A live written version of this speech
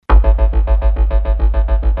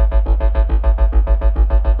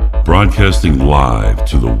Broadcasting live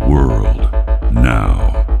to the world.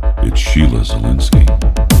 Now, it's Sheila Zielinski.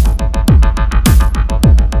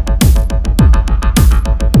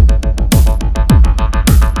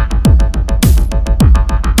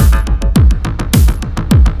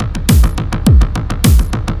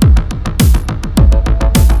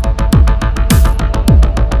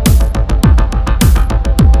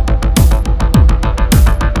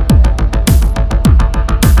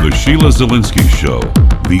 The Sheila Zielinski Show,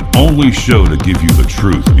 the only show to give you the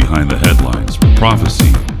truth behind the headlines,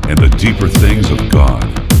 prophecy, and the deeper things of God.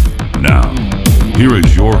 Now, here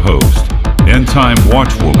is your host, end-time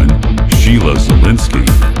watchwoman, Sheila Zielinski.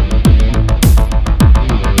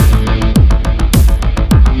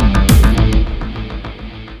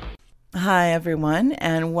 Hi, everyone,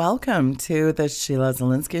 and welcome to the Sheila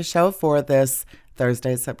Zielinski Show for this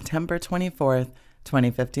Thursday, September 24th,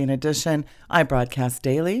 2015 edition. I broadcast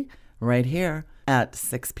daily right here at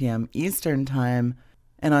 6 p.m. Eastern Time.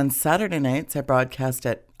 And on Saturday nights, I broadcast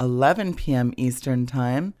at 11 p.m. Eastern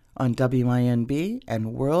Time on WINB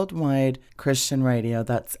and Worldwide Christian Radio.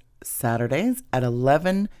 That's Saturdays at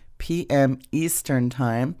 11 p.m. Eastern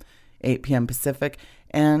Time, 8 p.m. Pacific.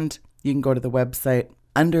 And you can go to the website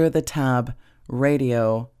under the tab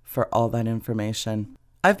Radio for all that information.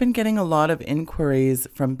 I've been getting a lot of inquiries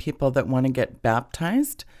from people that want to get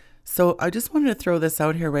baptized. So I just wanted to throw this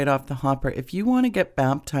out here right off the hopper. If you want to get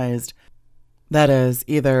baptized, that is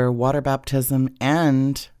either water baptism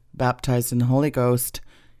and baptized in the Holy Ghost,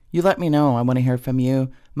 you let me know. I want to hear from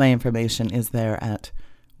you. My information is there at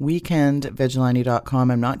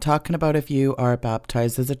weekendvigilante.com. I'm not talking about if you are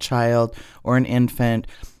baptized as a child or an infant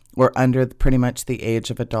or under pretty much the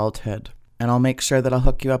age of adulthood. And I'll make sure that I'll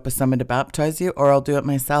hook you up with someone to baptize you, or I'll do it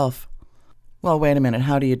myself. Well, wait a minute.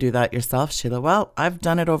 How do you do that yourself, Sheila? Well, I've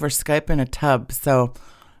done it over Skype in a tub, so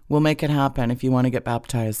we'll make it happen if you want to get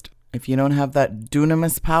baptized. If you don't have that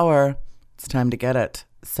dunamis power, it's time to get it.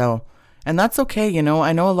 So, and that's okay. You know,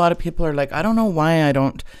 I know a lot of people are like, I don't know why I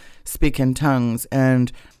don't speak in tongues.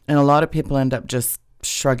 And a lot of people end up just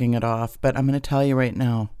shrugging it off. But I'm going to tell you right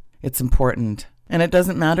now, it's important. And it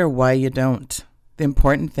doesn't matter why you don't. The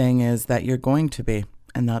important thing is that you're going to be,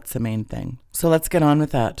 and that's the main thing. So let's get on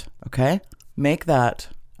with that, okay? Make that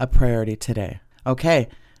a priority today. Okay,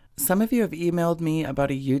 some of you have emailed me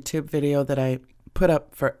about a YouTube video that I put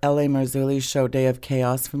up for L.A. Marzullo's show, Day of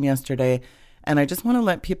Chaos, from yesterday, and I just want to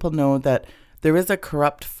let people know that there is a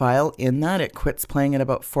corrupt file in that. It quits playing at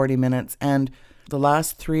about 40 minutes, and the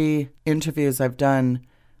last 3 interviews I've done,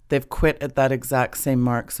 they've quit at that exact same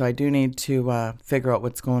mark, so I do need to figure out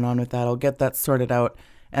what's going on with that. I'll get that sorted out,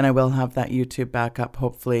 and I will have that YouTube back up,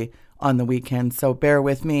 hopefully, on the weekend. So bear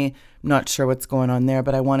with me. I'm not sure what's going on there,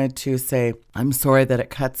 but I wanted to say I'm sorry that it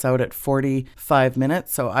cuts out at 45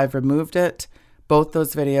 minutes, so I've removed it, both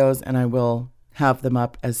those videos, and I will have them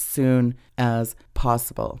up as soon as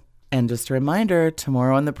possible. And just a reminder,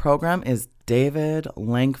 tomorrow on the program is David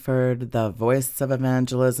Langford, the voice of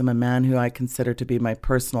evangelism, a man who I consider to be my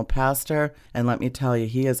personal pastor. And let me tell you,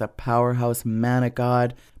 he is a powerhouse man of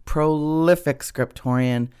God, prolific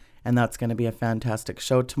scriptorian, and that's going to be a fantastic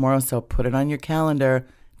show tomorrow. So put it on your calendar.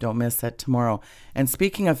 Don't miss it tomorrow. And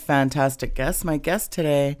speaking of fantastic guests, my guest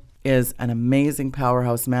today is an amazing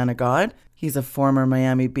powerhouse man of God. He's a former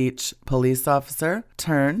Miami Beach police officer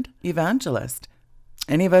turned evangelist.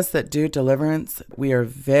 Any of us that do deliverance, we are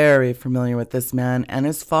very familiar with this man and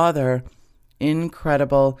his father.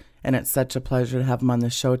 Incredible. And it's such a pleasure to have him on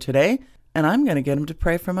the show today. And I'm going to get him to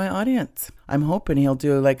pray for my audience. I'm hoping he'll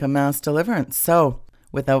do like a mass deliverance. So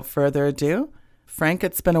without further ado, Frank,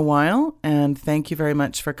 it's been a while. And thank you very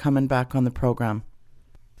much for coming back on the program.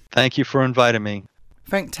 Thank you for inviting me.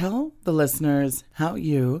 Frank, tell the listeners how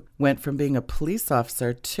you went from being a police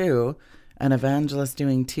officer to an evangelist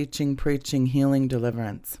doing teaching, preaching, healing,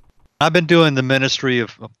 deliverance. I've been doing the ministry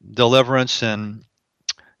of deliverance and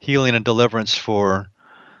healing and deliverance for,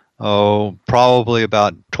 probably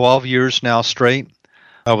about 12 years now straight.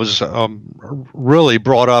 I was really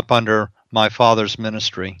brought up under my father's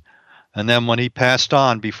ministry. And then when he passed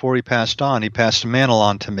on, before he passed on, he passed a mantle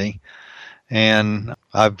on to me. And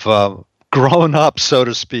I've grown up, so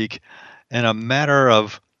to speak, in a matter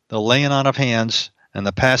of the laying on of hands and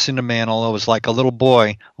the passing of mantle. It was like a little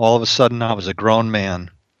boy. All of a sudden, I was a grown man.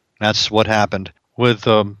 That's what happened, with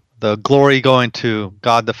the glory going to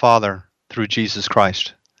God the Father through Jesus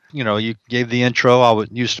Christ. You know, you gave the intro. I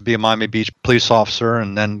used to be a Miami Beach police officer,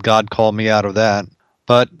 and then God called me out of that.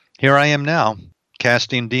 But here I am now,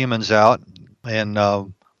 casting demons out and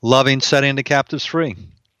loving, setting the captives free.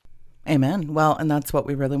 Amen. Well, and that's what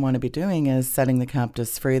we really want to be doing, is setting the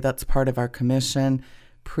captives free. That's part of our commission.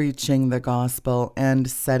 preaching the gospel and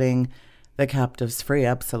setting the captives free.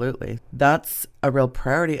 Absolutely. That's a real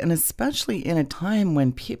priority. And especially in a time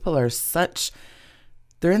when people are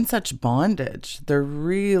they're in such bondage. They're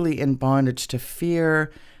really in bondage to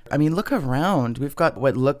fear. I mean, look around. We've got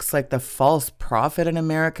what looks like the false prophet in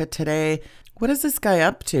America today. What is this guy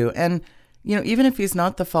up to? And, even if he's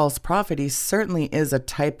not the false prophet, he certainly is a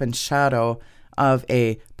type and shadow of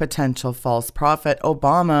a potential false prophet.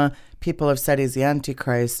 Obama, people have said he's the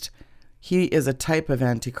Antichrist. He is a type of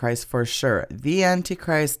Antichrist for sure. The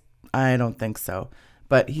Antichrist, I don't think so.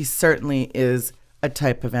 But he certainly is a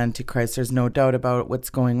type of Antichrist. There's no doubt about what's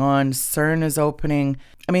going on. CERN is opening.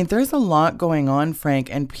 I mean, there's a lot going on, Frank,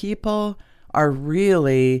 and people are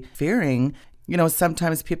really fearing.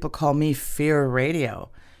 Sometimes people call me fear radio.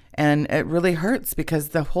 And it really hurts because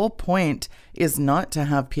the whole point is not to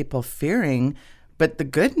have people fearing, but the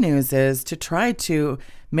good news is to try to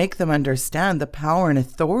make them understand the power and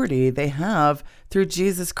authority they have through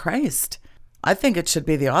Jesus Christ. I think it should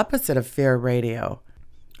be the opposite of fear radio.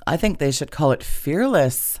 I think they should call it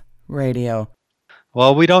fearless radio.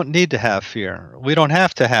 Well, we don't need to have fear. We don't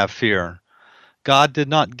have to have fear. God did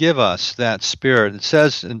not give us that spirit. It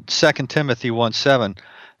says in 2 Timothy 1:7,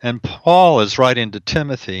 and Paul is writing to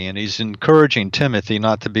Timothy, and he's encouraging Timothy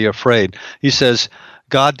not to be afraid. He says,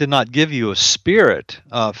 God did not give you a spirit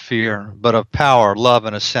of fear, but of power, love,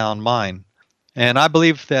 and a sound mind. And I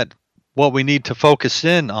believe that what we need to focus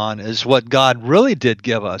in on is what God really did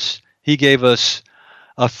give us. He gave us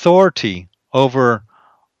authority over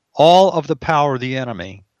all of the power of the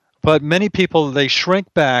enemy. But many people, they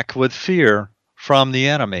shrink back with fear from the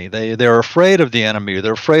enemy. They're afraid of the enemy.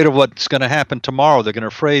 They're afraid of what's going to happen tomorrow. They're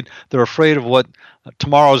afraid of what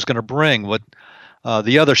tomorrow is going to bring, what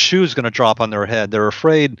the other shoe is going to drop on their head. They're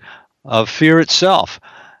afraid of fear itself.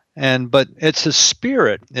 But it's a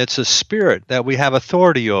spirit. It's a spirit that we have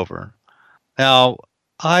authority over. Now,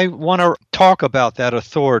 I want to talk about that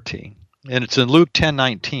authority. And it's in Luke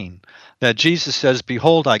 10:19 that Jesus says,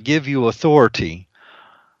 behold, I give you authority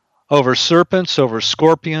over serpents, over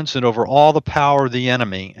scorpions, and over all the power of the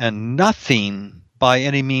enemy, and nothing by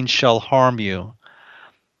any means shall harm you.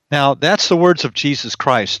 Now, that's the words of Jesus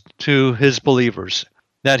Christ to his believers,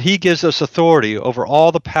 that he gives us authority over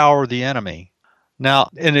all the power of the enemy. Now,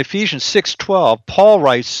 in Ephesians 6:12, Paul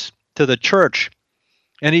writes to the church,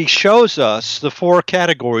 and he shows us the four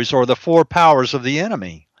categories or the four powers of the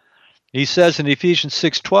enemy. He says in Ephesians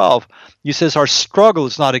 6:12, he says, our struggle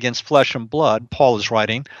is not against flesh and blood, Paul is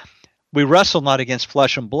writing. We wrestle not against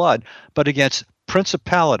flesh and blood, but against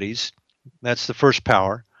principalities, that's the first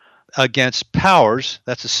power, against powers,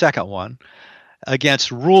 that's the second one,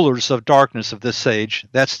 against rulers of darkness of this age,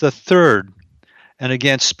 that's the third, and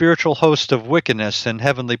against spiritual hosts of wickedness in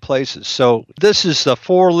heavenly places. So this is the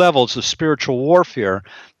four levels of spiritual warfare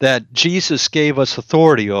that Jesus gave us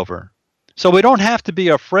authority over. So we don't have to be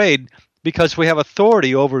afraid because we have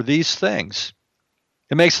authority over these things.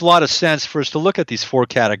 It makes a lot of sense for us to look at these four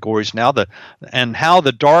categories now and how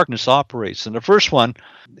the darkness operates. And the first one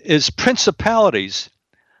is principalities.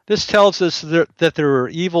 This tells us that there are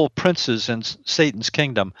evil princes in Satan's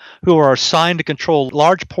kingdom who are assigned to control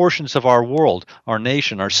large portions of our world, our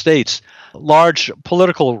nation, our states, large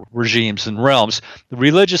political regimes and realms, the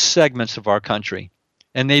religious segments of our country.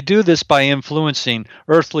 And they do this by influencing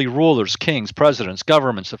earthly rulers, kings, presidents,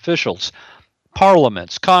 governments, officials,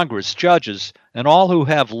 parliaments, Congress, judges, and all who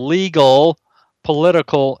have legal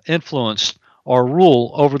political influence or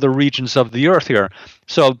rule over the regions of the earth here.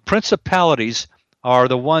 So principalities are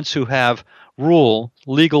the ones who have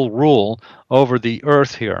legal rule over the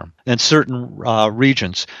earth here in certain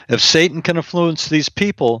regions. If Satan can influence these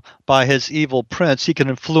people by his evil prince, he can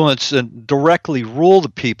influence and directly rule the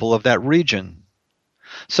people of that region.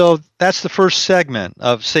 So that's the first segment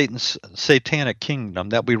of Satan's satanic kingdom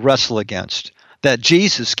that we wrestle against, that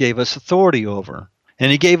Jesus gave us authority over.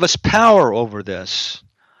 And he gave us power over this.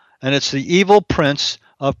 And it's the evil prince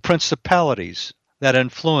of principalities that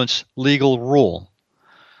influence legal rule.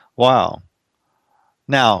 Wow.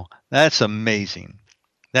 Now, that's amazing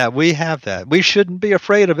that we have that. We shouldn't be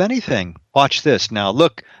afraid of anything. Watch this. Now,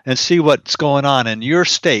 look and see what's going on in your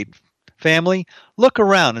state. Family, look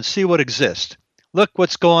around and see what exists. Look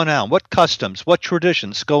what's going on, what customs, what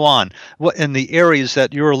traditions go on in the areas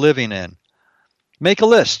that you're living in. Make a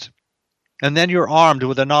list, and then you're armed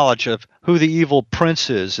with the knowledge of who the evil prince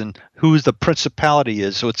is and who the principality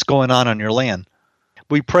is, what's going on your land.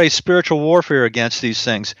 We pray spiritual warfare against these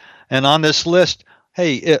things. And on this list,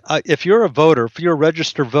 hey, if you're a voter, if you're a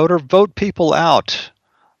registered voter, vote people out.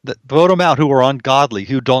 Vote them out who are ungodly,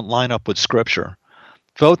 who don't line up with Scripture.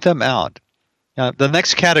 Vote them out. The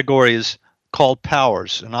next category is called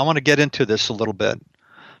powers, and I want to get into this a little bit.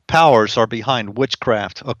 Powers are behind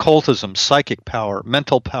witchcraft, occultism, psychic power,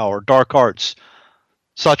 mental power, dark arts,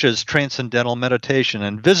 such as transcendental meditation,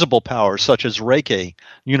 and visible powers, such as Reiki,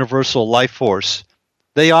 universal life force.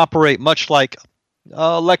 They operate much like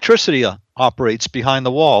electricity operates behind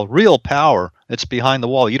the wall. Real power, it's behind the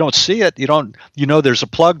wall. You don't see it. You know there's a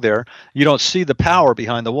plug there. You don't see the power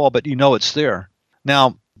behind the wall, but you know it's there.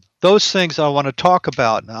 Now, those things I want to talk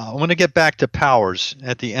about. I want to get back to powers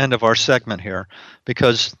at the end of our segment here,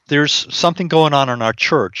 because there's something going on in our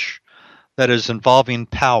church that is involving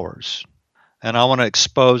powers, and I want to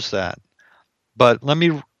expose that. But let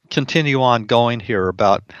me continue on going here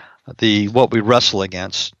about what we wrestle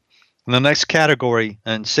against. And the next category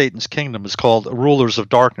in Satan's kingdom is called rulers of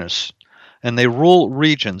darkness, and they rule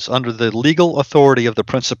regions under the legal authority of the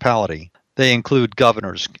principality. They include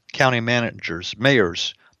governors, county managers,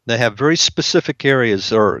 mayors. They have very specific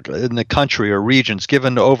areas or in the country or regions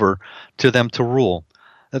given over to them to rule.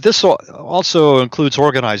 This also includes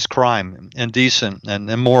organized crime, indecent and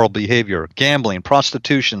immoral behavior, gambling,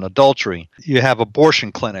 prostitution, adultery. You have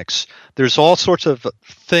abortion clinics. There's all sorts of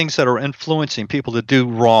things that are influencing people to do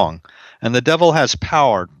wrong. And the devil has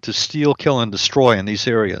power to steal, kill, and destroy in these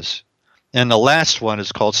areas. And the last one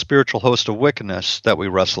is called spiritual host of wickedness that we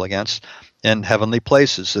wrestle against in heavenly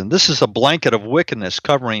places. And this is a blanket of wickedness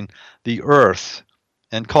covering the earth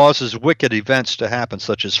and causes wicked events to happen,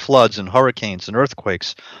 such as floods and hurricanes and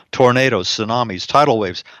earthquakes, tornadoes, tsunamis, tidal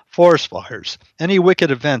waves, forest fires, any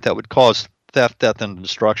wicked event that would cause theft, death, and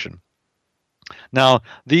destruction. Now,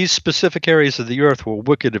 these specific areas of the earth where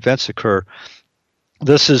wicked events occur,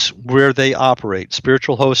 this is where they operate,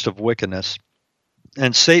 spiritual host of wickedness.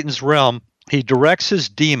 In Satan's realm, he directs his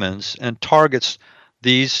demons and targets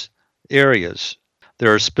these areas.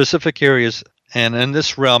 There are specific areas, and in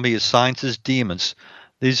this realm he assigns his demons.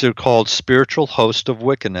 These are called spiritual host of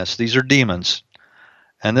wickedness. These are demons.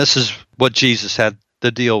 And this is what Jesus had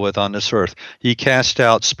to deal with on this earth. He cast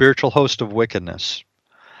out spiritual host of wickedness.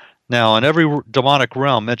 Now, in every demonic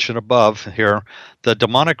realm mentioned above here, the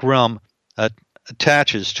demonic realm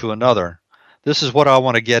attaches to another. This is what I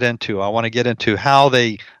want to get into. I want to get into how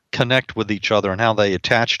they connect with each other and how they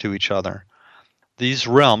attach to each other. These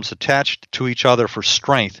realms attach to each other for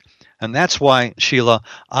strength. And that's why, Sheila,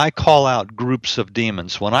 I call out groups of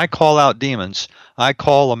demons. When I call out demons, I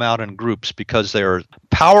call them out in groups because they are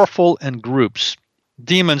powerful in groups.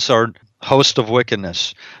 Demons are host of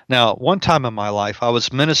wickedness. Now, one time in my life, I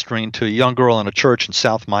was ministering to a young girl in a church in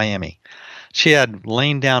South Miami. She had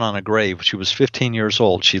lain down on a grave. She was 15 years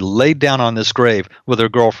old. She laid down on this grave with her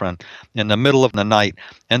girlfriend in the middle of the night,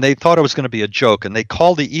 and they thought it was going to be a joke, and they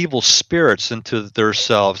called the evil spirits into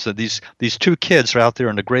themselves. And these two kids are out there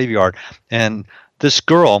in the graveyard, and this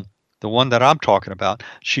girl, the one that I'm talking about,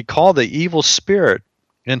 she called the evil spirit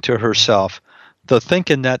into herself,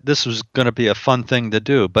 thinking that this was going to be a fun thing to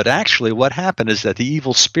do. But actually what happened is that the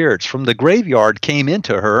evil spirits from the graveyard came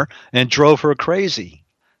into her and drove her crazy.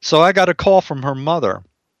 So I got a call from her mother,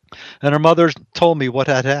 and her mother told me what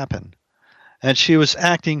had happened. And she was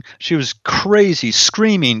crazy,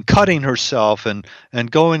 screaming, cutting herself, and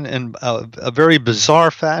going in a very bizarre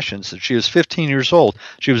fashion. So she was 15 years old.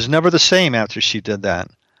 She was never the same after she did that.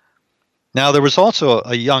 Now, there was also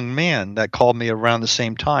a young man that called me around the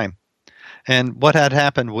same time. And what had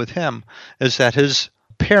happened with him is that his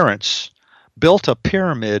parents built a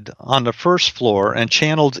pyramid on the first floor and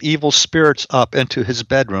channeled evil spirits up into his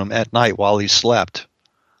bedroom at night while he slept.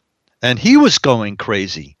 And he was going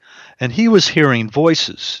crazy, and he was hearing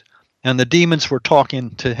voices, and the demons were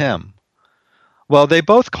talking to him. Well, they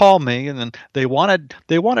both called me, and then they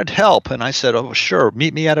wanted help, and I said, "Oh, sure,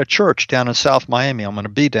 meet me at a church down in South Miami. I'm going to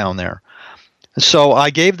be down there." So I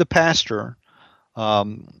gave the pastor,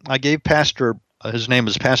 his name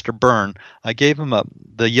is Pastor Byrne. I gave him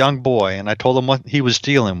the young boy, and I told him what he was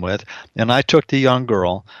dealing with. And I took the young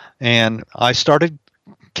girl, and I started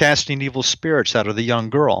casting evil spirits out of the young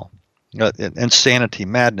girl. Insanity,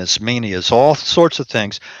 madness, manias, all sorts of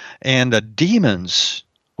things. And the demons,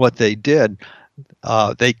 what they did,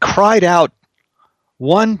 they cried out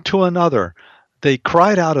one to another. They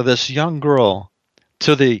cried out of this young girl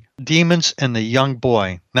to the demons and the young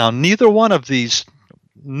boy. Now, neither one of these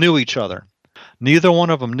knew each other. Neither one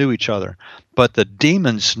of them knew each other, but the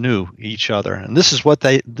demons knew each other. And this is what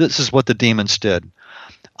the demons did.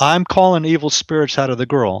 I'm calling evil spirits out of the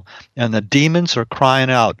girl, and the demons are crying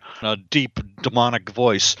out in a deep demonic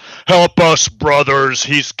voice, "Help us, brothers,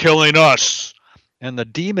 he's killing us." And the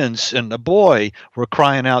demons and the boy were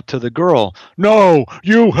crying out to the girl, "No,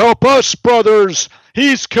 you help us, brothers,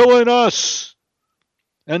 he's killing us."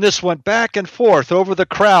 And this went back and forth over the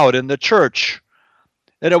crowd in the church.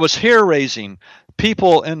 And it was hair-raising.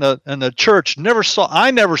 People in the church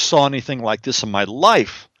I never saw anything like this in my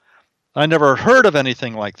life. I never heard of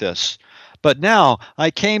anything like this. But now I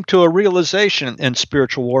came to a realization in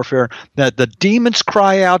spiritual warfare that the demons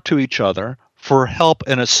cry out to each other for help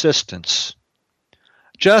and assistance.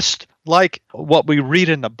 Just like what we read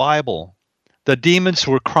in the Bible, the demons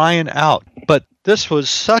were crying out. But this was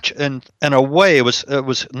such, in a way, it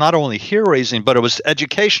was not only hair-raising, but it was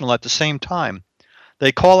educational at the same time.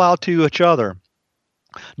 They call out to each other.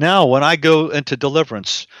 Now, when I go into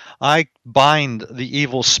deliverance, I bind the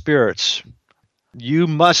evil spirits. You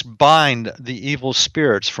must bind the evil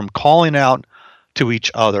spirits from calling out to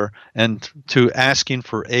each other and to asking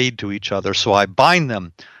for aid to each other. So I bind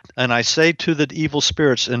them, and I say to the evil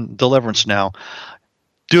spirits in deliverance now,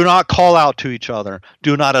 do not call out to each other.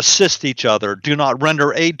 Do not assist each other. Do not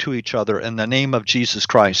render aid to each other in the name of Jesus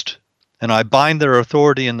Christ. And I bind their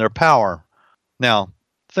authority and their power. Now,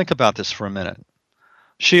 think about this for a minute.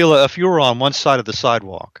 Sheila, if you were on one side of the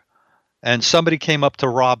sidewalk and somebody came up to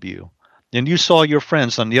rob you, and you saw your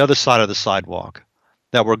friends on the other side of the sidewalk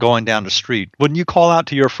that were going down the street, wouldn't you call out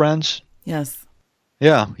to your friends? Yes.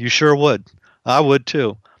 Yeah, you sure would. I would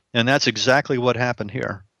too. And that's exactly what happened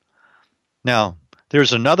here. Now,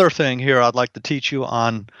 there's another thing here I'd like to teach you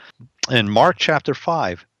on in Mark chapter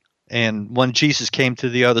 5. And when Jesus came to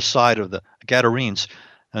the other side of the Gadarenes,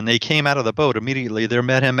 and they came out of the boat, immediately there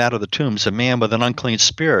met him out of the tombs a man with an unclean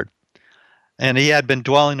spirit. And he had been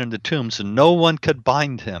dwelling in the tombs, and no one could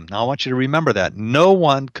bind him. Now I want you to remember that. No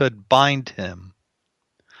one could bind him.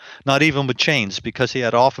 Not even with chains, because he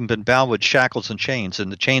had often been bound with shackles and chains,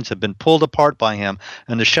 and the chains had been pulled apart by him,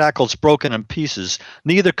 and the shackles broken in pieces.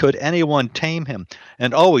 Neither could anyone tame him.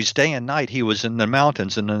 And always, day and night, he was in the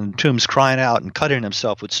mountains and in the tombs crying out and cutting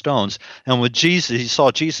himself with stones. And with Jesus, he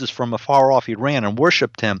saw Jesus from afar off. He ran and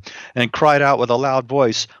worshipped him and cried out with a loud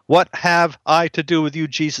voice, "What have I to do with you,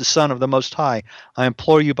 Jesus, Son of the Most High? I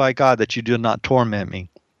implore you by God that you do not torment me."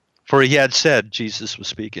 For he had said, Jesus was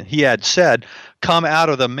speaking, he had said, "Come out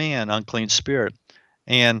of the man, unclean spirit."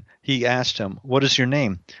 And he asked him, "What is your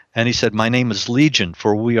name?" And he said, "My name is Legion,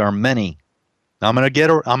 for we are many." Now I'm going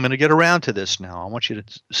to get around to this now. I want you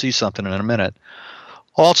to see something in a minute.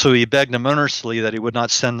 Also, he begged them earnestly that he would not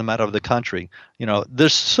send them out of the country. You know,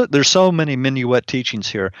 there's so many minuet teachings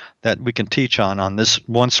here that we can teach on this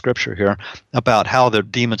one scripture here about how the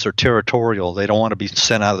demons are territorial. They don't want to be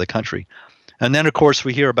sent out of the country. And then, of course,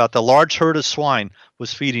 we hear about the large herd of swine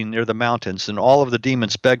was feeding near the mountains, and all of the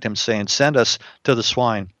demons begged him, saying, "Send us to the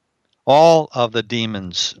swine." All of the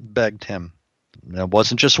demons begged him. It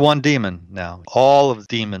wasn't just one demon now. All of the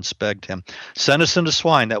demons begged him, "Send us into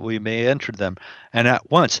swine that we may enter them." And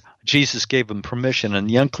at once, Jesus gave them permission, and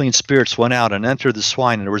the unclean spirits went out and entered the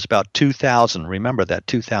swine, and there was about 2,000. Remember that,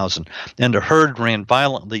 2,000. And the herd ran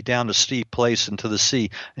violently down a steep place into the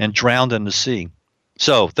sea and drowned in the sea.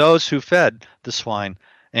 So those who fed the swine,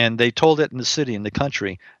 and they told it in the city, in the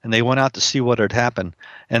country, and they went out to see what had happened.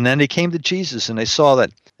 And then they came to Jesus, and they saw that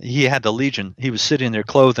he had the legion. He was sitting there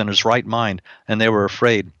clothed in his right mind, and they were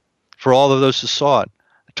afraid. For all of those who saw it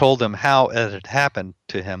told them how it had happened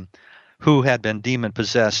to him, who had been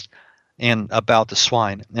demon-possessed, and about the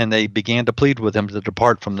swine. And they began to plead with him to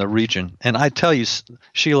depart from the region. And I tell you,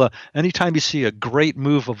 Sheila, anytime you see a great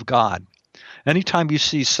move of God, anytime you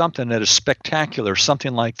see something that is spectacular,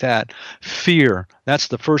 something like that, fear, that's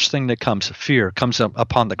the first thing that comes. Fear comes up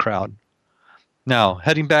upon the crowd. Now,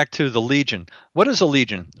 heading back to the legion. What is a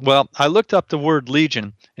legion? Well, I looked up the word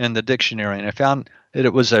legion in the dictionary, and I found that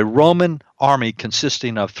it was a Roman army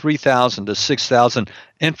consisting of 3,000 to 6,000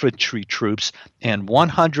 infantry troops and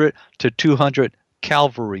 100 to 200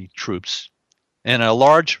 cavalry troops, and a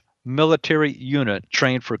large military unit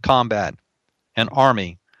trained for combat, an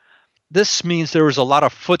army. This means there was a lot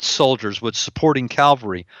of foot soldiers with supporting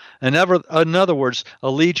cavalry. In other words, a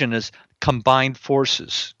legion is combined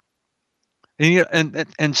forces.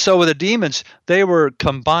 And so with the demons, they were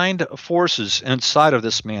combined forces inside of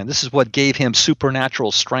this man. This is what gave him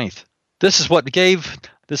supernatural strength. This is what gave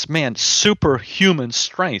this man superhuman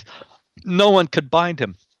strength. No one could bind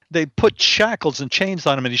him. They put shackles and chains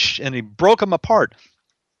on him, and he broke them apart.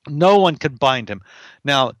 No one could bind him.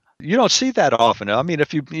 Now, you don't see that often. I mean,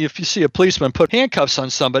 if you see a policeman put handcuffs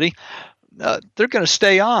on somebody, they're going to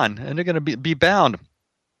stay on, and they're going to be bound.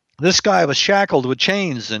 This guy was shackled with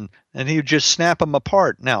chains, and he would just snap them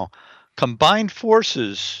apart. Now, combined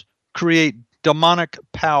forces create demonic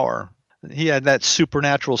power. He had that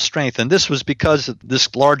supernatural strength, and this was because of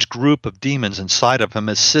this large group of demons inside of him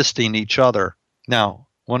assisting each other. Now,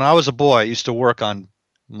 when I was a boy, I used to work on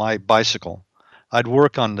my bicycle. I'd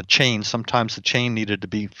work on the chain. Sometimes the chain needed to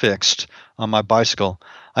be fixed on my bicycle.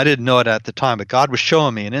 I didn't know it at the time, but God was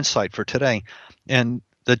showing me an insight for today. And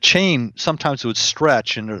the chain sometimes would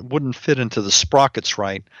stretch and it wouldn't fit into the sprockets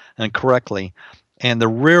right and correctly. And the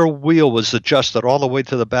rear wheel was adjusted all the way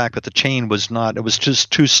to the back, but the chain was not. It was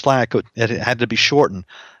just too slack. It had to be shortened.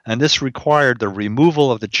 And this required the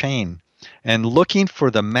removal of the chain and looking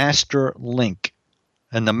for the master link.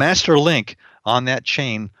 And the master link on that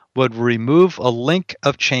chain would remove a link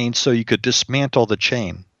of chain so you could dismantle the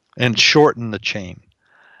chain and shorten the chain.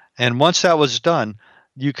 And once that was done,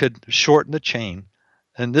 you could shorten the chain.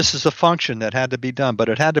 And this is a function that had to be done, but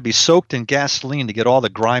it had to be soaked in gasoline to get all the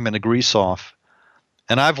grime and the grease off.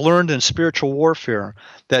 And I've learned in spiritual warfare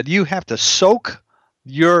that you have to soak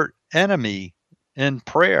your enemy in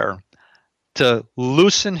prayer to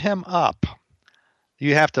loosen him up.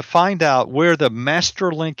 You have to find out where the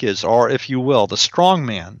master link is, or if you will, the strong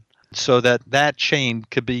man, so that that chain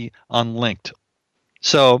could be unlinked.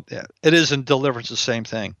 So it is in deliverance the same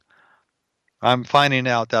thing. I'm finding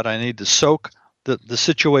out that I need to soak the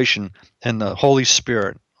situation in the Holy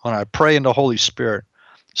Spirit. When I pray in the Holy Spirit,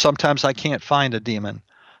 sometimes I can't find a demon.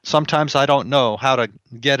 Sometimes I don't know how to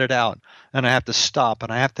get it out, and I have to stop,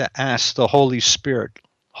 and I have to ask the Holy Spirit,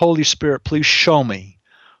 Holy Spirit, please show me.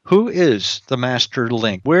 Who is the master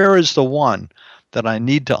link? Where is the one that I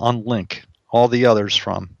need to unlink all the others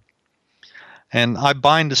from? And I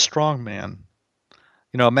bind the strong man.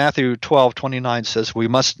 You know, Matthew 12:29 says we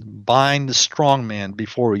must bind the strong man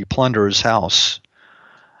before we plunder his house.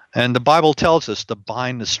 And the Bible tells us to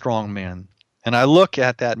bind the strong man. And I look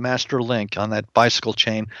at that master link on that bicycle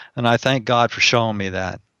chain, and I thank God for showing me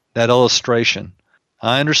that illustration.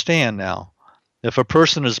 I understand now. If a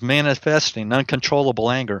person is manifesting uncontrollable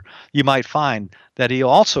anger, you might find that he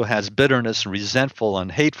also has bitterness and resentful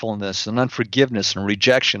and hatefulness and unforgiveness and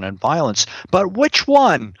rejection and violence. But which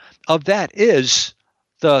one of that is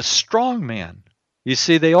the strong man? You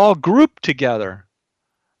see, they all group together.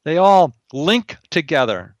 They all link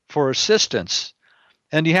together for assistance.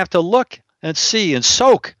 And you have to look and see and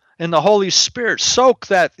soak in the Holy Spirit. Soak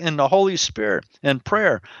that in the Holy Spirit in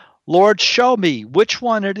prayer. Lord, show me which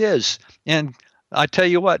one it is. And I tell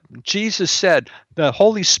you what, Jesus said the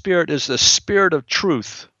Holy Spirit is the Spirit of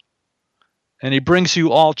truth, and he brings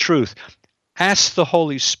you all truth. Ask the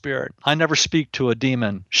Holy Spirit. I never speak to a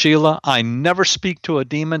demon. Sheila, I never speak to a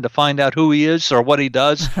demon to find out who he is or what he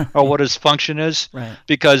does or what his function is, Right.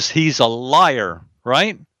 Because he's a liar,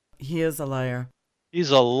 right? He is a liar.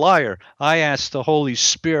 He's a liar. I ask the Holy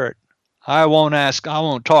Spirit. I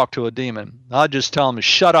won't talk to a demon. I'll just tell him to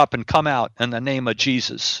shut up and come out in the name of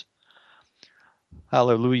Jesus.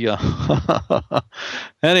 Hallelujah.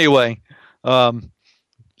 Anyway,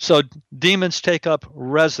 so demons take up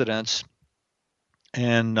residence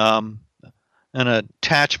and an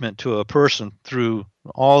attachment to a person through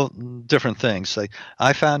all different things.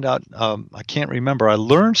 I found out, I can't remember, I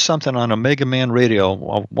learned something on Omega Man Radio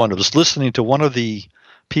when I was listening to one of the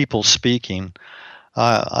people speaking.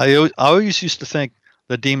 I always used to think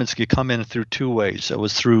the demons could come in through two ways. It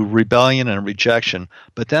was through rebellion and rejection.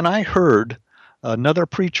 But then I heard another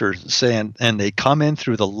preacher saying, and they come in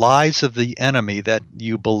through the lies of the enemy that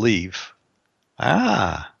you believe.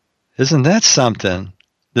 Isn't that something?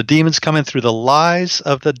 The demons come in through the lies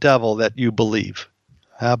of the devil that you believe.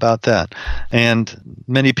 How about that? And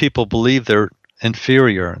many people believe they're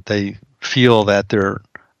inferior. They feel that they're,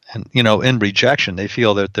 in rejection, they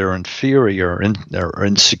feel that they're inferior and they're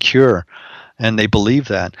insecure, and they believe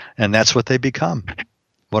that, and that's what they become.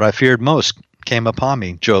 What I feared most came upon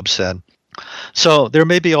me, Job said. So there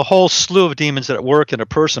may be a whole slew of demons that work in a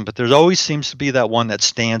person, but there always seems to be that one that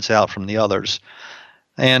stands out from the others.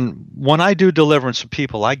 And when I do deliverance with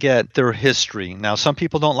people, I get their history. Now, some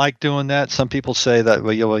people don't like doing that. Some people say that,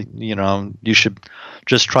 you should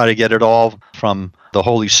just try to get it all from the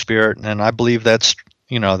Holy Spirit. And I believe that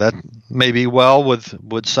may be well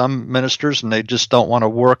with some ministers, and they just don't want to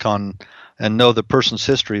work on and know the person's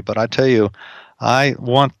history. But I tell you, I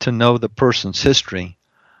want to know the person's history,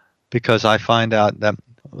 because I find out that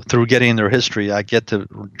through getting their history, I get to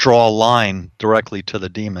draw a line directly to the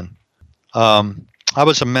demon. I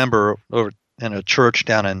was a member in a church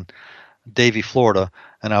down in Davie, Florida,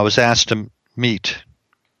 and I was asked to meet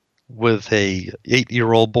with a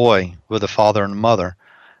 8-year-old boy with a father and mother.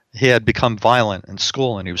 He had become violent in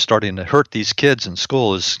school, and he was starting to hurt these kids in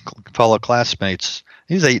school, his fellow classmates.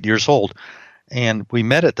 He's 8 years old. And we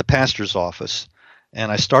met at the pastor's office, and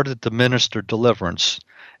I started to minister deliverance.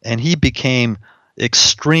 And he became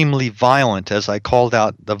extremely violent as I called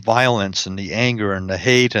out the violence and the anger and the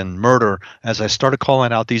hate and murder. As I started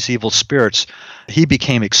calling out these evil spirits, he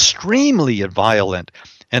became extremely violent.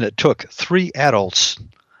 And it took 3 adults,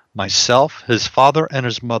 myself, his father, and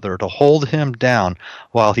his mother, to hold him down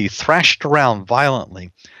while he thrashed around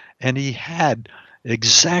violently. And he had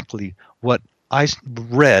exactly what I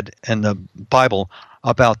read in the Bible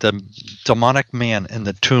about the demonic man in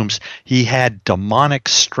the tombs. He had demonic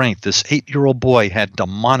strength. This 8-year-old boy had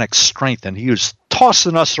demonic strength, and he was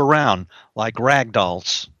tossing us around like rag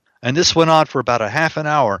dolls. And this went on for about a half an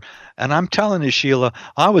hour. And I'm telling you, Sheila,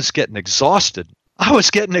 I was getting exhausted.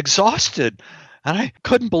 And I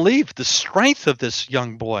couldn't believe the strength of this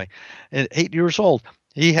young boy at 8 years old.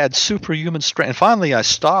 He had superhuman strength. And finally, I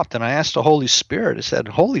stopped and I asked the Holy Spirit. I said,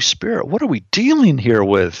 Holy Spirit, what are we dealing here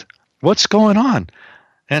with? What's going on?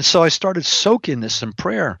 And so I started soaking this in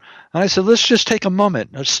prayer. And I said, let's just take a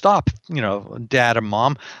moment. Let's stop, Dad and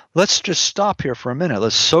Mom. Let's just stop here for a minute.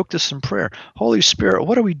 Let's soak this in prayer. Holy Spirit,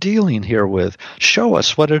 what are we dealing here with? Show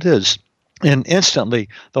us what it is. And instantly,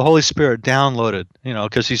 the Holy Spirit downloaded,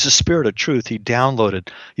 because he's the Spirit of truth. He downloaded.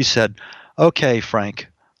 He said, okay, Frank,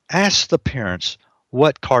 ask the parents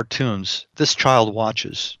what cartoons this child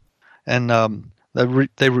watches. And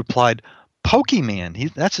they replied,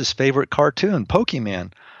 Pokemon. That's his favorite cartoon,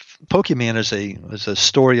 Pokemon. Pokemon is a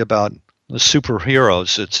story about the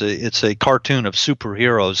superheroes. It's a cartoon of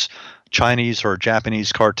superheroes, Chinese or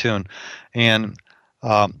Japanese cartoon. And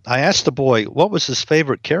I asked the boy, what was his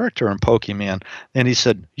favorite character in Pokemon? And he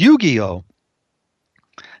said, Yu-Gi-Oh!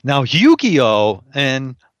 Now, Yu-Gi-Oh!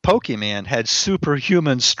 And Pokemon had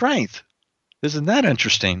superhuman strength. Isn't that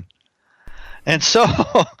interesting? And so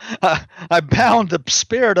I bound the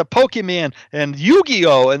spirit of Pokemon and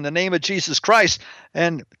Yu-Gi-Oh! In the name of Jesus Christ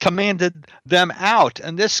and commanded them out.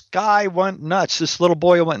 And this guy went nuts. This little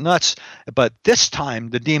boy went nuts. But this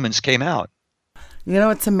time the demons came out.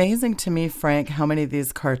 It's amazing to me, Frank, how many of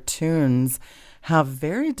these cartoons have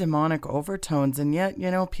very demonic overtones. And yet,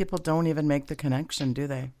 people don't even make the connection, do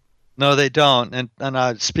they? No, they don't. And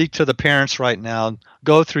I speak to the parents right now.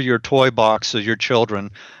 Go through your toy box of your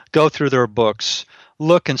children. Go through their books.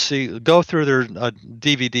 Look and see. Go through their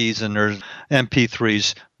DVDs and their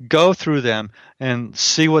MP3s. Go through them and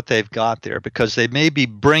see what they've got there, because they may be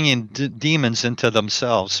bringing demons into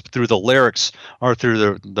themselves through the lyrics or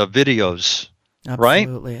through the videos.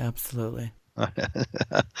 Absolutely, right? Absolutely.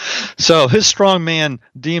 So his strong man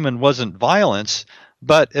demon wasn't violence,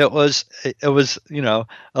 but it was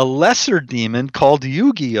a lesser demon called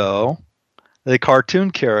Yu-Gi-Oh, the cartoon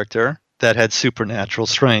character that had supernatural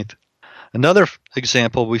strength. Another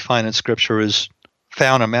example we find in Scripture is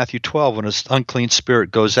found in Matthew 12 when an unclean spirit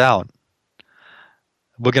goes out.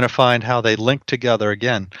 We're going to find how they link together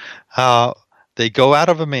again. They go out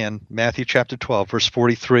of a man, Matthew chapter 12, verse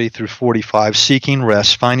 43 through 45, seeking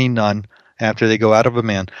rest, finding none. After they go out of a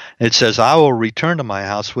man, it says, I will return to my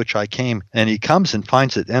house which I came. And he comes and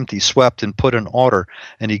finds it empty, swept, and put in order.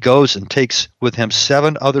 And he goes and takes with him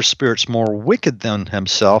 7 other spirits more wicked than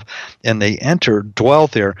himself, and they enter, dwell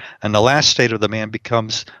there. And the last state of the man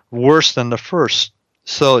becomes worse than the first.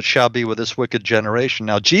 So it shall be with this wicked generation.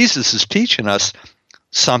 Now, Jesus is teaching us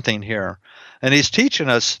something here. And he's teaching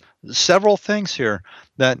us several things here.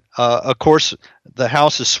 That, of course, the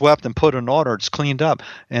house is swept and put in order. It's cleaned up.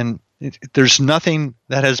 And there's nothing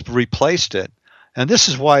that has replaced it. And this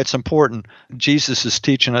is why it's important. Jesus is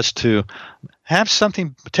teaching us to have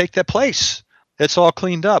something take that place. It's all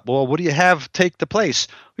cleaned up. Well, what do you have take the place?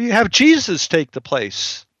 Well, you have Jesus take the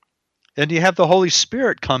place. And you have the Holy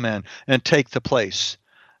Spirit come in and take the place.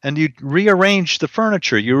 And you rearrange the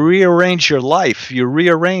furniture. You rearrange your life. You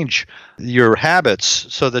rearrange your habits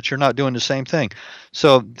so that you're not doing the same thing.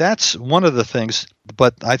 So that's one of the things.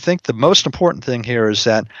 But I think the most important thing here is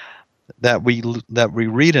that we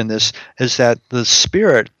read in this is that the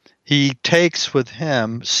Spirit, he takes with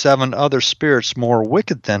him 7 other spirits more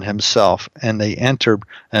wicked than himself, and they enter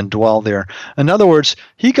and dwell there. In other words,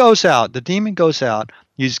 he goes out, the demon goes out,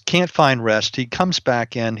 he can't find rest, he comes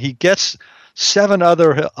back in, he gets 7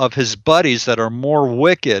 other of his buddies that are more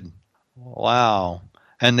wicked. Wow.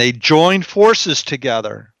 And they join forces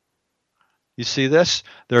together. You see this?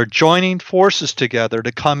 They're joining forces together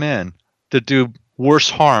to come in to do worse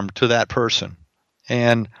harm to that person.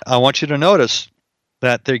 And I want you to notice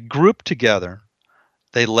that they grouped together.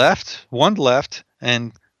 They left, one left,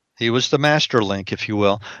 and he was the master link, if you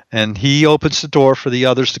will, and he opens the door for the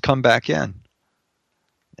others to come back in.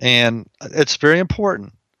 And it's very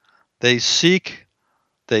important. They seek,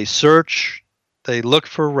 they search, they look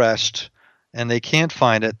for rest, and they can't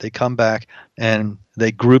find it. They come back and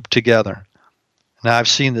they group together. And I've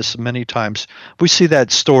seen this many times. We see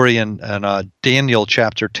that story in Daniel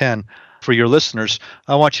chapter 10. For your listeners,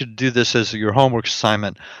 I want you to do this as your homework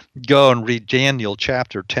assignment. Go and read Daniel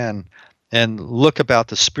chapter 10 and look about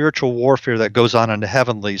the spiritual warfare that goes on in the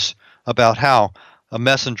heavenlies, about how a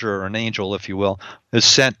messenger, or an angel, if you will, is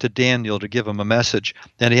sent to Daniel to give him a message.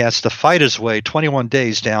 And he has to fight his way 21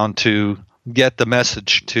 days down to get the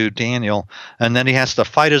message to Daniel. And then he has to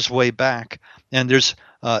fight his way back. And there's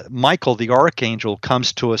Michael, the archangel,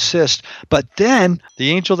 comes to assist. But then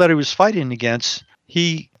the angel that he was fighting against,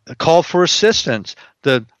 he called for assistance.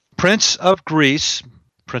 The prince of Greece,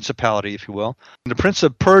 principality, if you will, the prince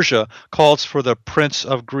of Persia calls for the prince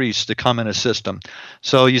of Greece to come and assist him.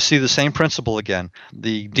 So you see the same principle again.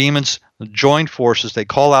 The demons join forces. They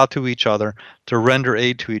call out to each other to render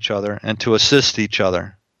aid to each other and to assist each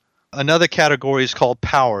other. Another category is called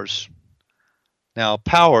powers. Now,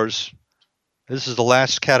 powers, this is the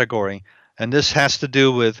last category, and this has to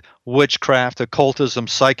do with witchcraft, occultism,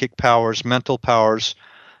 psychic powers, mental powers,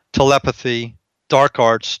 telepathy, dark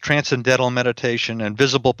arts, transcendental meditation, and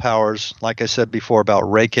visible powers, like I said before about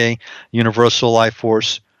Reiki, universal life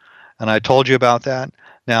force, and I told you about that.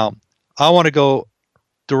 Now, I want to go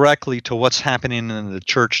directly to what's happening in the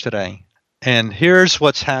church today. And here's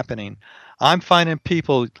what's happening. I'm finding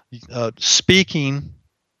people speaking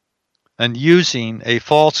and using a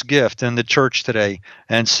false gift in the church today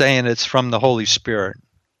and saying it's from the Holy Spirit.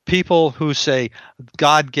 People who say,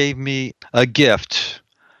 God gave me a gift.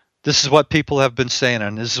 This is what people have been saying,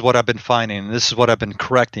 and this is what I've been finding, and this is what I've been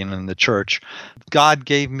correcting in the church. God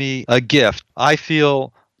gave me a gift. I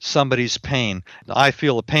feel somebody's pain. I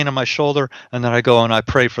feel a pain in my shoulder, and then I go and I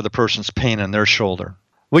pray for the person's pain in their shoulder.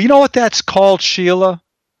 Well, you know what that's called, Sheila?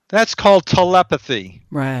 That's called telepathy.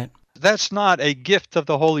 Right. That's not a gift of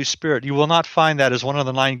the Holy Spirit. You will not find that as one of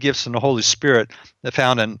the 9 gifts in the Holy Spirit that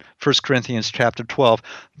found in 1 Corinthians chapter 12.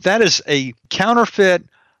 That is a counterfeit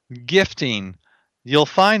gifting. You'll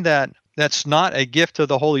find that that's not a gift of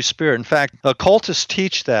the Holy Spirit. In fact, occultists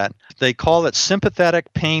teach that. They call it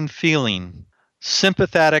sympathetic pain feeling.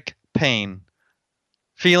 Sympathetic pain.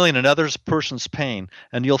 Feeling another person's pain.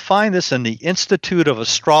 And you'll find this in the Institute of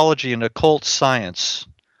Astrology and Occult Science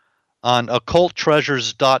on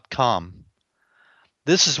occulttreasures.com.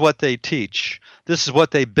 This is what they teach. This is what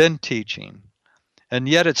they've been teaching. And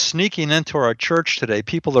yet it's sneaking into our church today.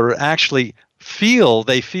 People are actually feel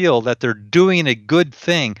that they're doing a good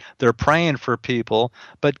thing. They're praying for people,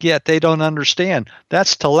 but yet they don't understand.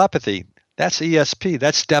 That's telepathy. That's ESP.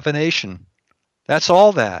 That's divination. That's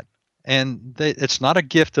all that. And it's not a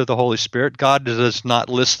gift of the Holy Spirit. God does not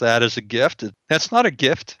list that as a gift. That's not a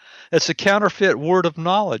gift. It's a counterfeit word of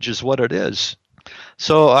knowledge is what it is.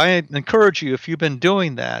 So I encourage you, if you've been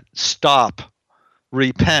doing that, stop.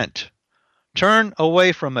 Repent. Turn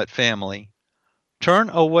away from it, family. Turn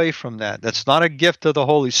away from that. That's not a gift of the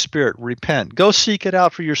Holy Spirit. Repent. Go seek it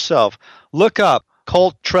out for yourself. Look up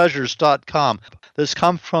occulttreasures.com. This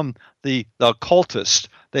comes from the occultists.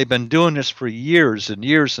 They've been doing this for years and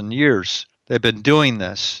years and years. They've been doing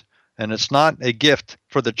this. And it's not a gift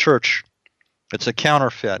for the church. It's a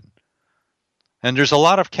counterfeit. And there's a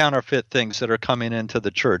lot of counterfeit things that are coming into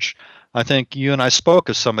the church. I think you and I spoke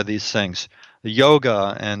of some of these things.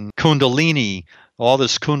 Yoga and Kundalini, all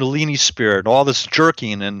this Kundalini spirit, all this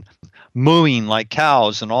jerking and mooing like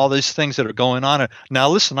cows and all these things that are going on. Now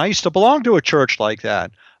listen, I used to belong to a church like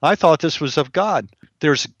that. I thought this was of God.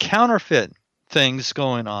 There's counterfeit things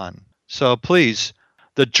going on. So please,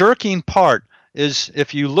 the jerking part is,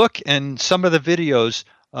 if you look in some of the videos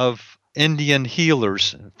of Indian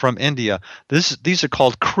healers from India, these are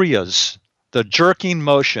called kriyas, the jerking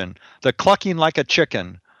motion, the clucking like a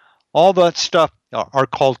chicken, all that stuff are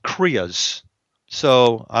called kriyas.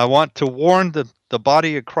 So I want to warn the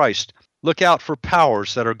body of Christ, look out for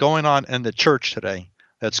powers that are going on in the church today.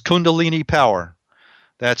 That's Kundalini power.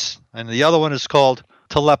 And the other one is called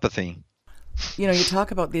telepathy. You know, you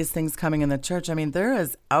talk about these things coming in the church. I mean, there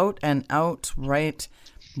is out and outright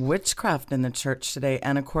witchcraft in the church today.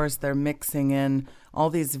 And of course, they're mixing in all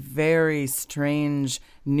these very strange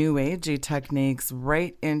new agey techniques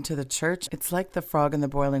right into the church. It's like the frog in the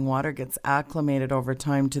boiling water gets acclimated over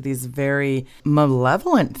time to these very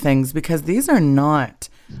malevolent things, because these are not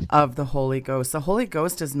of the Holy Ghost. The Holy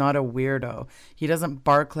Ghost is not a weirdo. He doesn't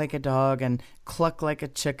bark like a dog and cluck like a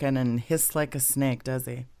chicken and hiss like a snake, does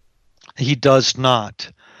he? He does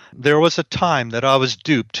not. There was a time that I was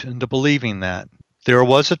duped into believing that. There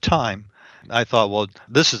was a time I thought, well,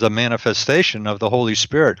 this is a manifestation of the Holy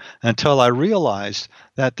Spirit, until I realized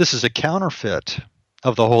that this is a counterfeit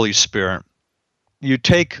of the Holy Spirit. you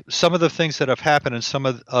take some of the things that have happened in some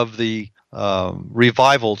of the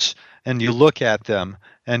revivals, and you look at them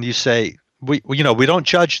and you say, we don't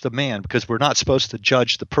judge the man because we're not supposed to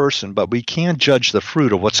judge the person, but we can judge the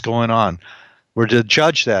fruit of what's going on. We're to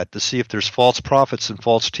judge that to see if there's false prophets and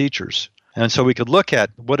false teachers. And so we could look at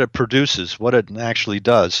what it produces, what it actually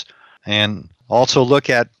does, and also look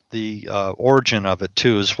at the origin of it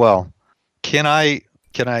too as well. Can I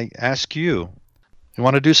ask you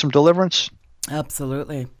want to do some deliverance?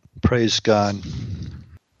 Absolutely. Praise God.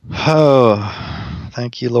 Oh,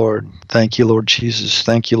 thank you, Lord. Thank you, Lord Jesus.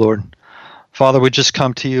 Thank you, Lord. Father, we just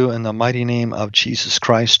come to you in the mighty name of Jesus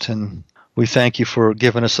Christ, and we thank you for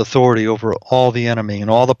giving us authority over all the enemy and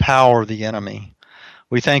all the power of the enemy.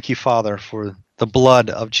 We thank you, Father, for the blood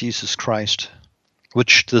of Jesus Christ,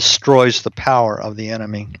 which destroys the power of the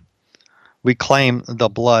enemy. We claim the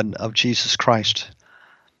blood of Jesus Christ.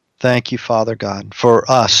 Thank you, Father God, for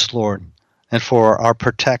us, Lord, and for our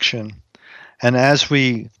protection. And as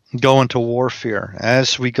we go into warfare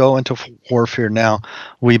now,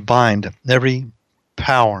 we bind every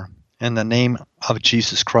power in the name of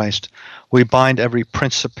Jesus Christ. We bind every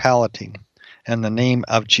principality in the name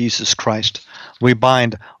of Jesus Christ. We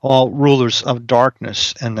bind all rulers of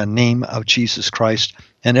darkness in the name of Jesus Christ.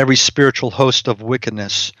 And every spiritual host of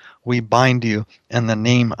wickedness, we bind you in the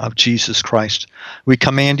name of Jesus Christ. We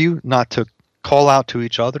command you not to call out to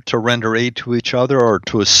each other, to render aid to each other, or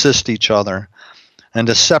to assist each other, and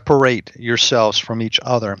to separate yourselves from each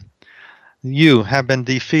other. You have been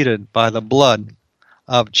defeated by the blood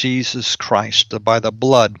of Jesus Christ, by the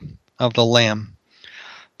blood of the Lamb.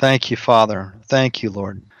 Thank you, Father. Thank you,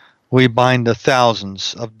 Lord. We bind the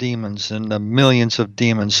thousands of demons and the millions of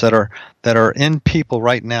demons that are in people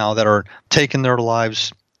right now, that are taking their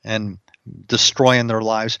lives and destroying their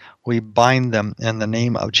lives. We bind them in the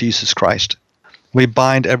name of Jesus Christ. We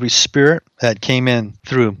bind every spirit that came in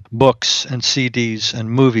through books and CDs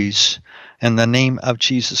and movies in the name of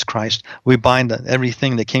Jesus Christ. We bind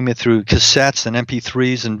everything that came in through cassettes and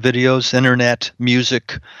MP3s and videos, internet,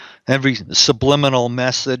 music, every subliminal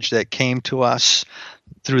message that came to us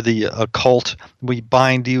through the occult. We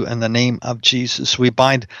bind you in the name of Jesus. We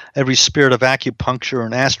bind every spirit of acupuncture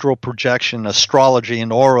and astral projection, astrology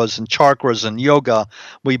and auras and chakras and yoga.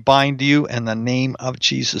 We bind you in the name of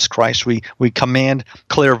Jesus Christ. We command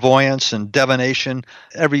clairvoyance and divination,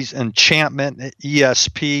 every enchantment,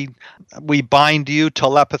 ESP. We bind you,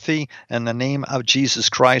 telepathy, in the name of Jesus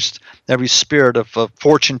Christ. Every spirit of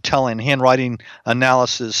fortune telling, handwriting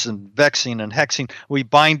analysis, and vexing and hexing, we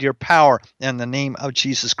bind your power in the name of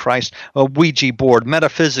Jesus Christ. A Ouija board,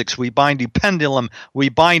 metaphysics, we bind you. Pendulum, we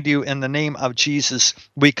bind you in the name of Jesus.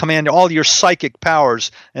 We command all your psychic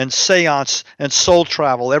powers and seance and soul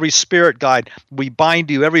travel, every spirit guide, we bind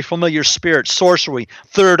you. Every familiar spirit, sorcery,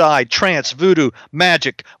 third eye, trance, voodoo,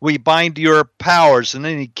 magic, we bind your powers, and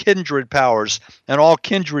any kindred powers and all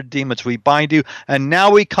kindred demons, we bind you. And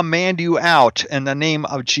now we command you out in the name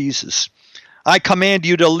of Jesus. I command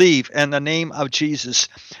you to leave in the name of Jesus.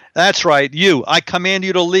 That's right, you. I command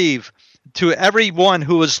you to leave. To everyone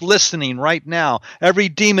who is listening right now, every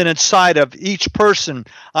demon inside of each person,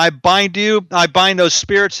 I bind you, I bind those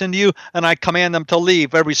spirits in you, and I command them to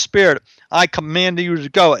leave. Every spirit, I command you to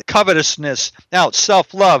go. Covetousness, out.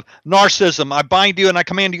 Self-love, narcissism, I bind you and I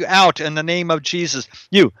command you out in the name of Jesus.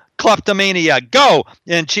 You, kleptomania, go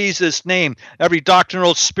in Jesus' name. Every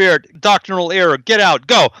doctrinal spirit, doctrinal error, get out,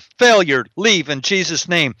 go. Failure, leave in Jesus'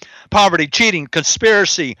 name. Poverty, cheating,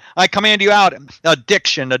 conspiracy, I command you out.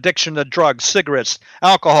 Addiction to drugs, cigarettes,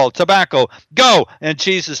 alcohol, tobacco, go in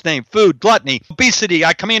Jesus' name. Food, gluttony, obesity,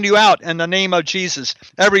 I command you out in the name of Jesus.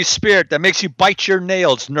 Every spirit that makes you bite your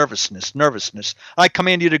nails, nervousness, I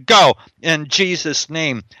command you to go in Jesus'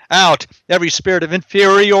 name. Out. Every spirit of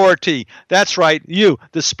inferiority, that's right, you,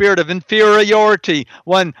 the spirit of inferiority,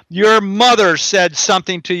 when your mother said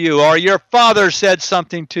something to you or your father said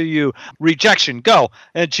something to you, rejection, go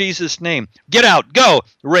in Jesus' name. Get out, go.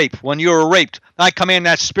 Rape, when you were raped, I command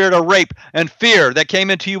that spirit of rape and fear that came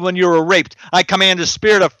into you when you were raped, I command the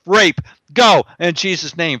spirit of rape, go in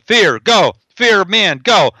Jesus' name. Fear, go. Fear of man,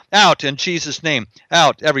 go out in Jesus' name.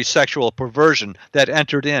 Out every sexual perversion that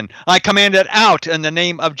entered in, I command it out in the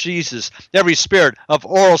name of Jesus. Every spirit of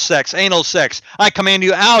oral sex, anal sex, I command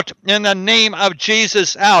you out in the name of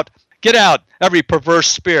Jesus. Out. Get out. Every perverse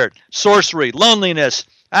spirit, sorcery, loneliness,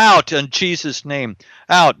 out in Jesus' name.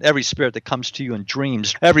 Out every spirit that comes to you in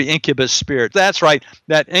dreams, every incubus spirit. That's right,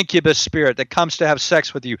 that incubus spirit that comes to have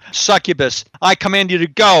sex with you. Succubus, I command you to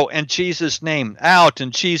go in Jesus' name. Out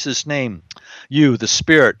in Jesus' name. You, the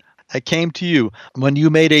spirit that came to you when you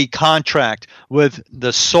made a contract with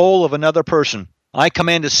the soul of another person, I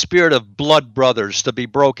command the spirit of blood brothers to be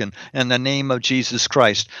broken in the name of Jesus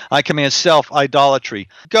Christ. I command self-idolatry.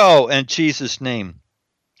 Go in Jesus' name.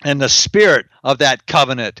 And the spirit of that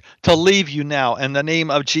covenant to leave you now in the name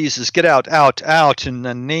of Jesus. Get out, out, out in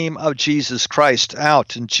the name of Jesus Christ.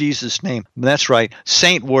 Out in Jesus' name. That's right.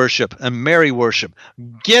 Saint worship and Mary worship.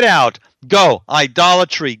 Get out. Go.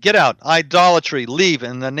 Idolatry. Get out. Idolatry. Leave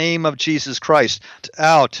in the name of Jesus Christ.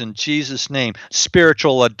 Out in Jesus' name.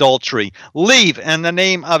 Spiritual adultery. Leave in the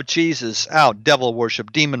name of Jesus. Out. Devil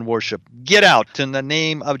worship. Demon worship. Get out in the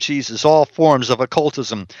name of Jesus. All forms of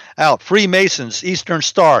occultism. Out. Freemasons. Eastern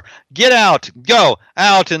Star. Get out. Go.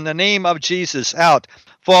 Out in the name of Jesus. Out.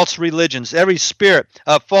 False religions, every spirit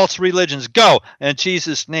of false religions, go in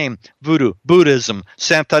Jesus' name. Voodoo, Buddhism,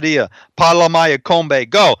 Santeria, Palamaya Kombe,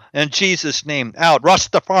 go in Jesus' name. Out.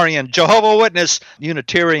 Rastafarian, Jehovah Witness,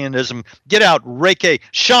 Unitarianism, get out. Reiki,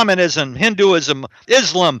 Shamanism, Hinduism,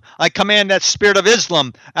 Islam, I command that spirit of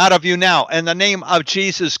Islam out of you now in the name of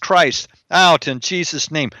Jesus Christ. Out in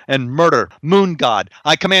Jesus' name. And murder, moon god,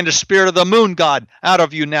 I command the spirit of the moon god out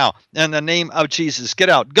of you now in the name of Jesus. Get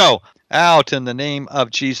out. Go. Out in the name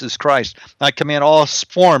of Jesus Christ. I command all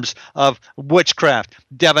forms of witchcraft,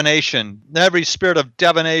 divination, every spirit of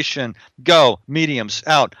divination, go. Mediums,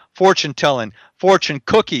 out. Fortune telling, fortune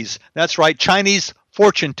cookies, that's right, Chinese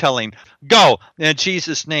fortune telling, go in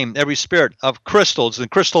Jesus' name. Every spirit of crystals and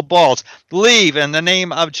crystal balls, leave in the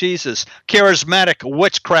name of Jesus. Charismatic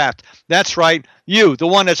witchcraft, that's right, you, the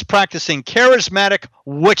one that's practicing charismatic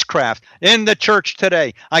witchcraft in the church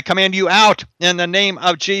today, I command you out in the name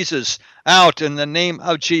of Jesus. Out in the name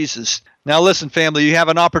of Jesus. Now listen, family, you have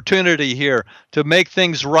an opportunity here to make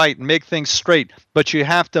things right and make things straight, but you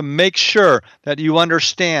have to make sure that you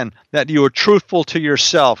understand that you are truthful to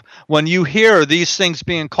yourself. When you hear these things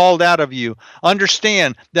being called out of you,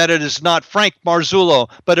 understand that it is not Frank Marzullo,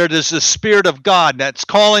 but it is the Spirit of God that's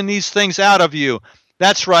calling these things out of you.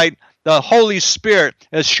 That's right. The Holy Spirit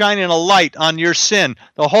is shining a light on your sin.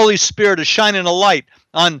 The Holy Spirit is shining a light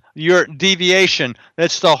on your deviation.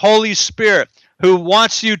 It's the Holy Spirit who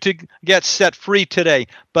wants you to get set free today.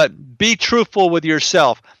 But be truthful with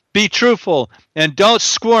yourself. Be truthful and don't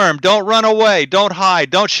squirm. Don't run away. Don't hide.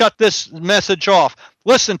 Don't shut this message off.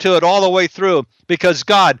 Listen to it all the way through, because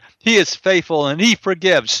God, He is faithful and He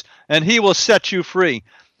forgives and He will set you free.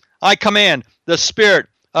 I command the spirit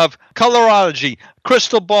of colorology,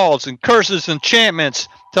 crystal balls and curses, enchantments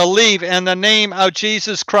to leave in the name of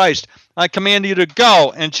Jesus Christ. I command you to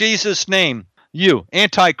go in Jesus' name. You,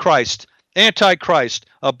 Antichrist, Antichrist,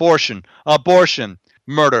 abortion,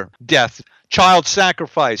 murder, death, child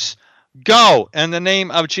sacrifice. Go in the name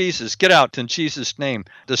of Jesus. Get out in Jesus' name.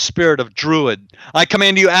 The spirit of druid, I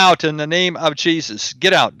command you out in the name of Jesus.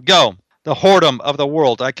 Get out. Go. The whoredom of the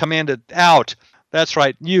world, I command it out. That's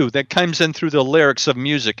right, you that comes in through the lyrics of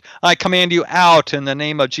music, I command you out in the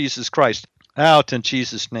name of Jesus Christ. Out in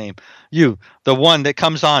Jesus' name. You, the one that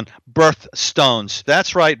comes on birthstones.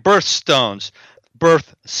 That's right, birthstones,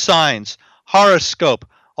 birth signs, horoscope,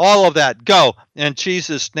 all of that. Go in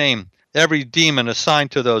Jesus' name. Every demon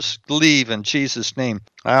assigned to those, leave in Jesus' name.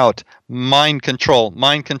 Out. Mind control,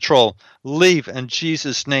 leave in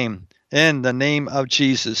Jesus' name. In the name of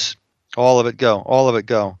Jesus. All of it go, all of it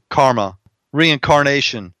go. Karma,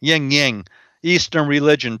 reincarnation, yin yang, Eastern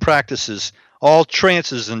religion practices, all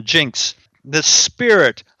trances and jinx. The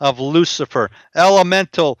spirit of Lucifer,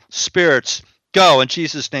 elemental spirits, go in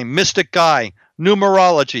Jesus' name. Mystic guy,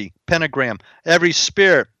 numerology, pentagram, every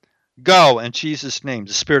spirit, go in Jesus' name.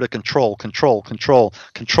 The spirit of control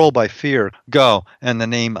by fear, go in the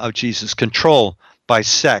name of Jesus. Control by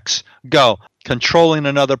sex, go. Controlling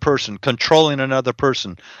another person,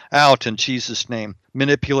 out in Jesus' name.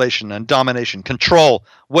 Manipulation and domination, control,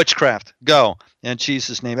 witchcraft, go in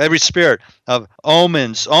Jesus' name. Every spirit of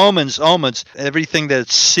omens, everything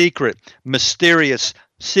that's secret, mysterious,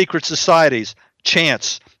 secret societies,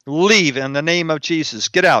 chants, leave in the name of Jesus.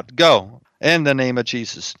 Get out, go in the name of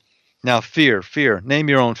Jesus. Now, fear. Name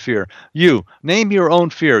your own fear. You, name your own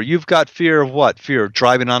fear. You've got fear of what? Fear of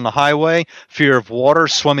driving on the highway, fear of water,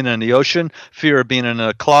 swimming in the ocean, fear of being in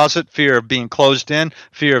a closet, fear of being closed in,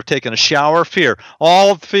 fear of taking a shower, fear.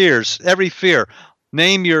 All fears, every fear.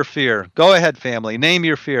 Name your fear. Go ahead, family. Name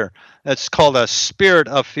your fear. That's called a spirit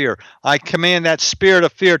of fear. I command that spirit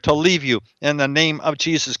of fear to leave you in the name of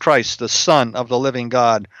Jesus Christ, the Son of the living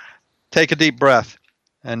God. Take a deep breath,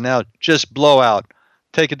 and now just blow out.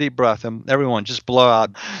 Take a deep breath, and everyone just blow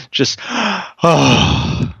out. Just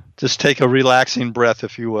take a relaxing breath,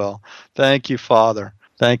 if you will. Thank you, Father.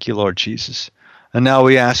 Thank you, Lord Jesus. And now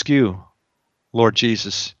we ask you, Lord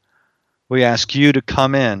Jesus, we ask you to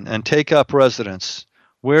come in and take up residence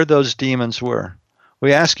where those demons were.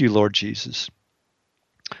 We ask you, Lord Jesus.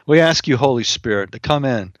 We ask you, Holy Spirit, to come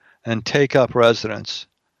in and take up residence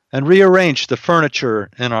and rearrange the furniture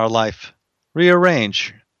in our life.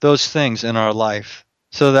 Rearrange those things in our life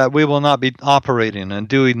so that we will not be operating and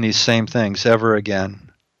doing these same things ever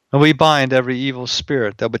again. And we bind every evil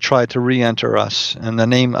spirit that would try to re-enter us in the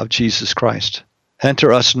name of Jesus Christ.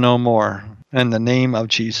 Enter us no more in the name of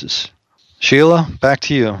Jesus. Sheila, back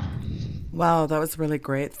to you. Wow, that was really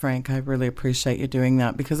great, Frank. I really appreciate you doing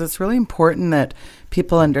that because it's really important that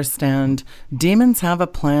people understand demons have a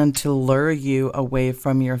plan to lure you away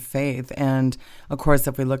from your faith. And of course,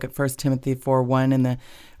 if we look at 1 Timothy 4:1,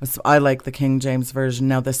 I like the King James Version.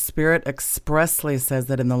 Now, the Spirit expressly says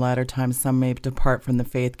that in the latter times some may depart from the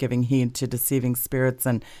faith, giving heed to deceiving spirits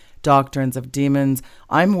and doctrines of demons.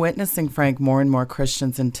 I'm witnessing, Frank, more and more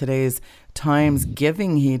Christians in today's times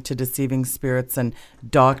giving heed to deceiving spirits and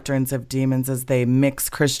doctrines of demons as they mix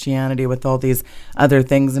Christianity with all these other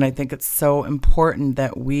things. And I think it's so important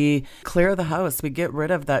that we clear the house. We get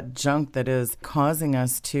rid of that junk that is causing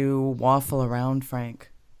us to waffle around,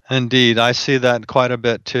 Frank. Indeed, I see that quite a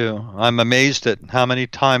bit too. I'm amazed at how many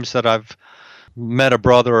times that I've met a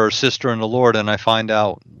brother or sister in the Lord and I find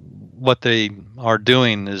out what they are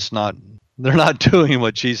doing they're not doing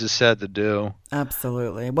what Jesus said to do.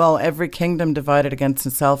 Absolutely. Well, every kingdom divided against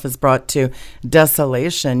itself is brought to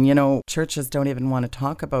desolation. You know, churches don't even want to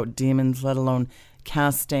talk about demons, let alone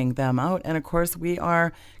casting them out. And of course, we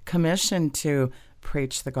are commissioned to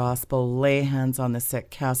preach the gospel, lay hands on the sick,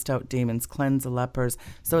 cast out demons, cleanse the lepers.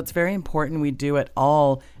 So it's very important we do it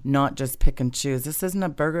all, not just pick and choose. This isn't a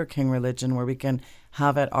Burger King religion where we can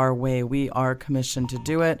have it our way. We are commissioned to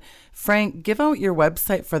do it. Frank, give out your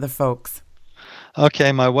website for the folks.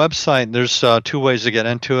 Okay, my website, there's two ways to get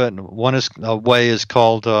into it. One way is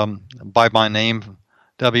called by my name,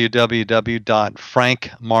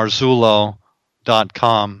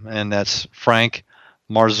 www.frankmarzullo.com, and that's Frank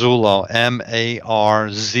Marzullo,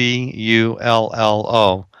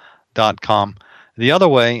 MARZULLO.com. The other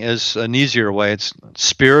way is an easier way. It's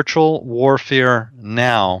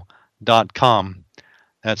spiritualwarfarenow.com.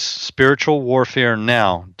 That's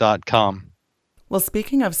spiritualwarfarenow.com. Well,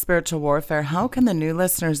 speaking of spiritual warfare, how can the new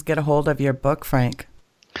listeners get a hold of your book, Frank?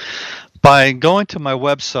 By going to my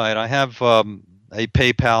website. I have a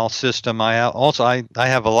PayPal system. I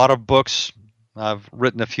have a lot of books. I've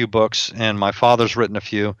written a few books, and my father's written a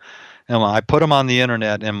few, and I put them on the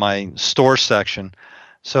internet in my store section.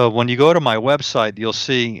 So when you go to my website, you'll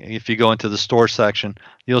see, if you go into the store section,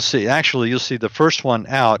 you'll see the first one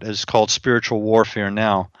out is called Spiritual Warfare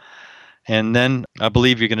Now. And then I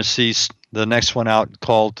believe you're going to see the next one out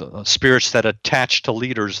called Spirits That Attach to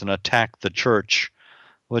Leaders and Attack the Church,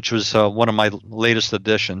 which was one of my latest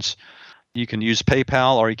editions. You can use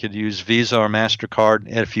PayPal or you could use Visa or MasterCard.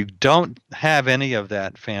 And if you don't have any of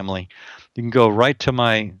that, family, you can go right to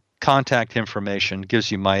my contact information. It gives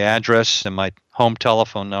you my address and my home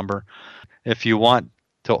telephone number. If you want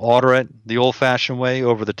to order it the old-fashioned way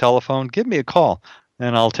over the telephone, give me a call,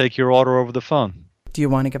 and I'll take your order over the phone. Do you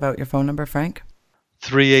want to give out your phone number, Frank?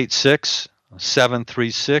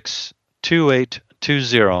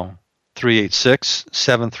 386-736-2820.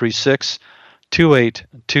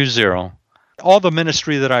 386-736-2820. All the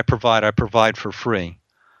ministry that I provide for free.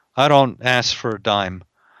 I don't ask for a dime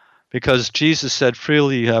because Jesus said,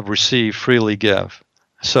 freely you have received, freely give.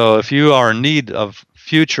 So if you are in need of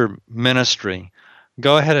future ministry,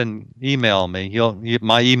 go ahead and email me.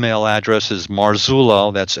 My email address is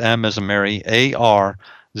Marzullo, that's M as in Mary, A-R,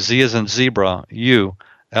 Z as in zebra,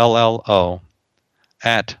 U-L-L-O,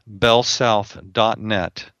 at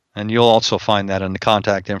bellsouth.net. And you'll also find that in the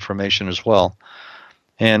contact information as well.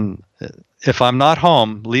 And if I'm not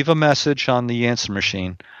home, leave a message on the answer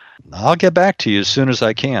machine. I'll get back to you as soon as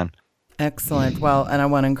I can. Excellent. Well, and I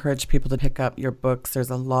want to encourage people to pick up your books. There's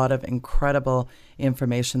a lot of incredible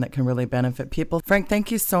information that can really benefit people. Frank,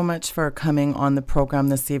 thank you so much for coming on the program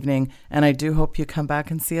this evening, and I do hope you come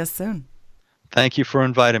back and see us soon. Thank you for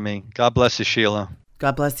inviting me. God bless you, Sheila.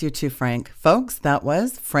 God bless you too, Frank. Folks, that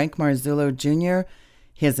was Frank Marzullo Jr.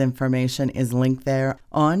 His information is linked there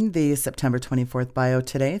on the September 24th bio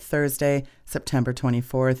today, Thursday, September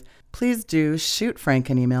 24th. Please do shoot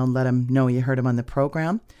Frank an email and let him know you heard him on the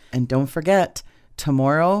program. And don't forget,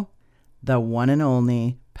 tomorrow, the one and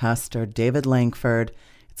only Pastor David Langford.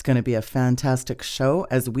 It's going to be a fantastic show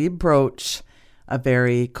as we broach a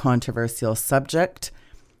very controversial subject.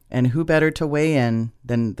 And who better to weigh in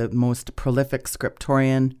than the most prolific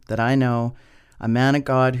scriptorian that I know, a man of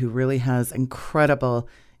God who really has incredible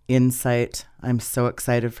insight. I'm so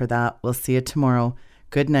excited for that. We'll see you tomorrow.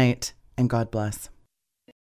 Good night and God bless.